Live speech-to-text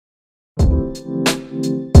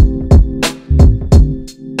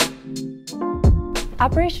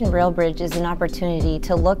Operation Railbridge is an opportunity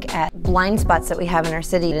to look at blind spots that we have in our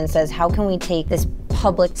city and says, how can we take this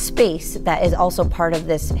public space that is also part of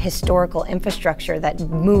this historical infrastructure that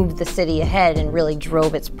moved the city ahead and really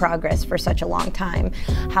drove its progress for such a long time?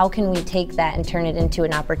 How can we take that and turn it into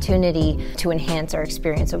an opportunity to enhance our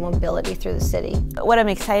experience of mobility through the city? What I'm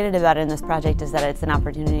excited about in this project is that it's an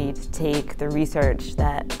opportunity to take the research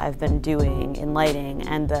that I've been doing in lighting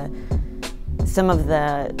and some of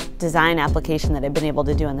the design application that I've been able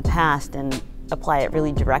to do in the past and apply it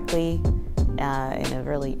really directly in a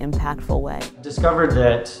really impactful way. Discovered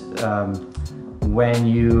that when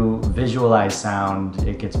you visualize sound,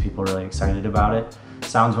 it gets people really excited about it.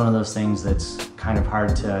 Sound's one of those things that's kind of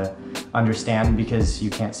hard to understand because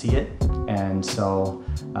you can't see it. And so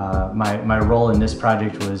my role in this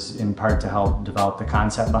project was in part to help develop the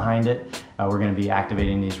concept behind it. We're going to be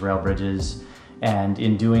activating these rail bridges. And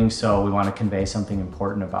in doing so, we want to convey something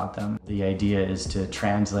important about them. The idea is to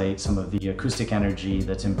translate some of the acoustic energy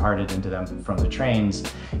that's imparted into them from the trains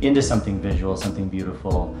into something visual, something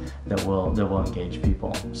beautiful that will engage people.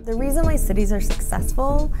 The reason why cities are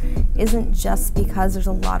successful isn't just because there's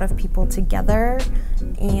a lot of people together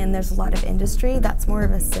and there's a lot of industry. That's more of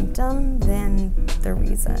a symptom than the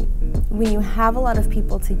reason. When you have a lot of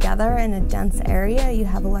people together in a dense area, you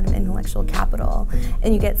have a lot of intellectual capital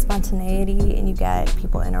and you get spontaneity and you get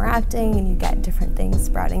people interacting and you get different things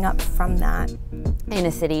sprouting up from that. In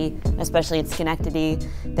a city, especially in Schenectady,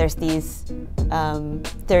 there's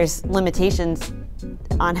limitations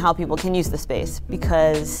on how people can use the space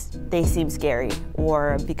because they seem scary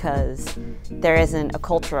or because there isn't a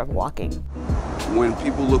culture of walking. When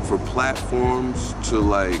people look for platforms to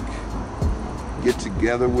get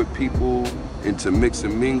together with people and to mix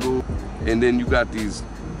and mingle, and then you got these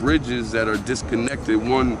bridges that are disconnected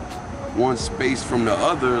one space from the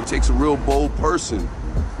other. It takes a real bold person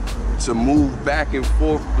to move back and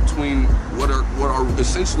forth between what are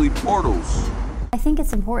essentially portals. I think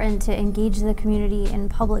it's important to engage the community in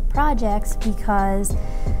public projects because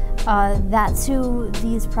that's who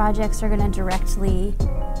these projects are going to directly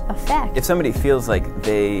affect. If somebody feels like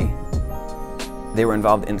they were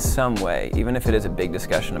involved in some way, even if it is a big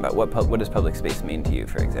discussion about what does public space mean to you,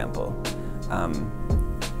 for example,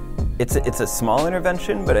 it's a small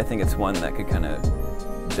intervention, but I think it's one that could kind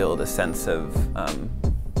of build a sense of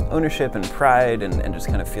ownership and pride and just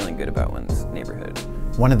kind of feeling good about one's neighborhood.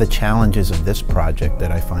 One of the challenges of this project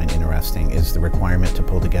that I find interesting is the requirement to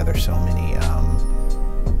pull together so many,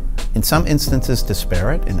 in some instances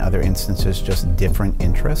disparate, in other instances just different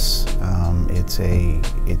interests.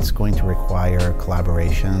 It's going to require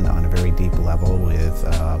collaboration on a very deep level with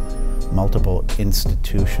multiple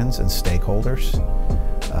institutions and stakeholders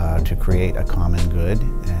to create a common good,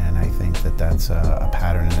 and I think that that's a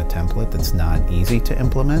pattern and a template that's not easy to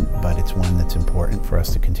implement, but it's one that's important for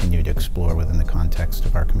us to continue to explore within the context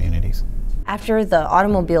of our communities. After the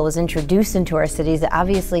automobile was introduced into our cities, it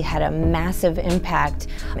obviously had a massive impact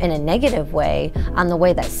in a negative way on the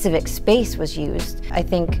way that civic space was used. I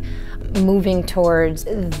think moving towards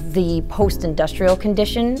the post-industrial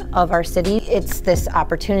condition of our city, it's this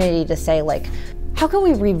opportunity to say, how can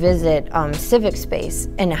we revisit civic space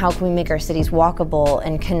and how can we make our cities walkable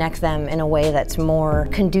and connect them in a way that's more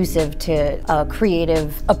conducive to a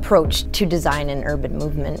creative approach to design and urban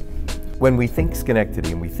movement? When we think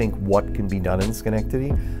Schenectady and we think what can be done in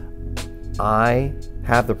Schenectady, I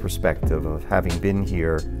have the perspective of having been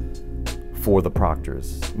here for the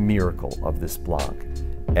Proctor's miracle of this block.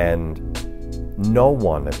 And no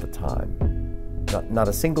one at the time, not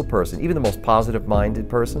a single person, even the most positive-minded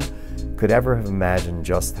person, could ever have imagined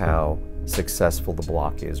just how successful the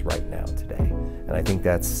block is right now today. And I think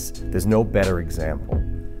there's no better example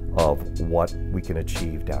of what we can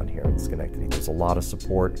achieve down here in Schenectady. There's a lot of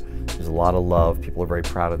support, there's a lot of love, people are very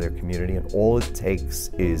proud of their community, and all it takes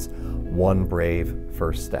is one brave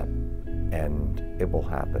first step, and it will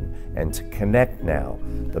happen. And to connect now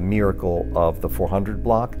the miracle of the 400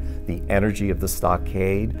 block, the energy of the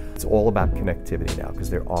stockade, it's all about connectivity now because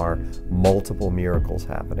there are multiple miracles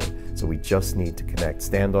happening. So we just need to connect,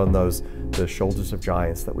 stand on the shoulders of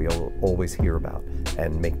giants that we always hear about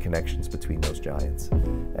and make connections between those giants.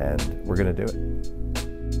 And we're going to do it.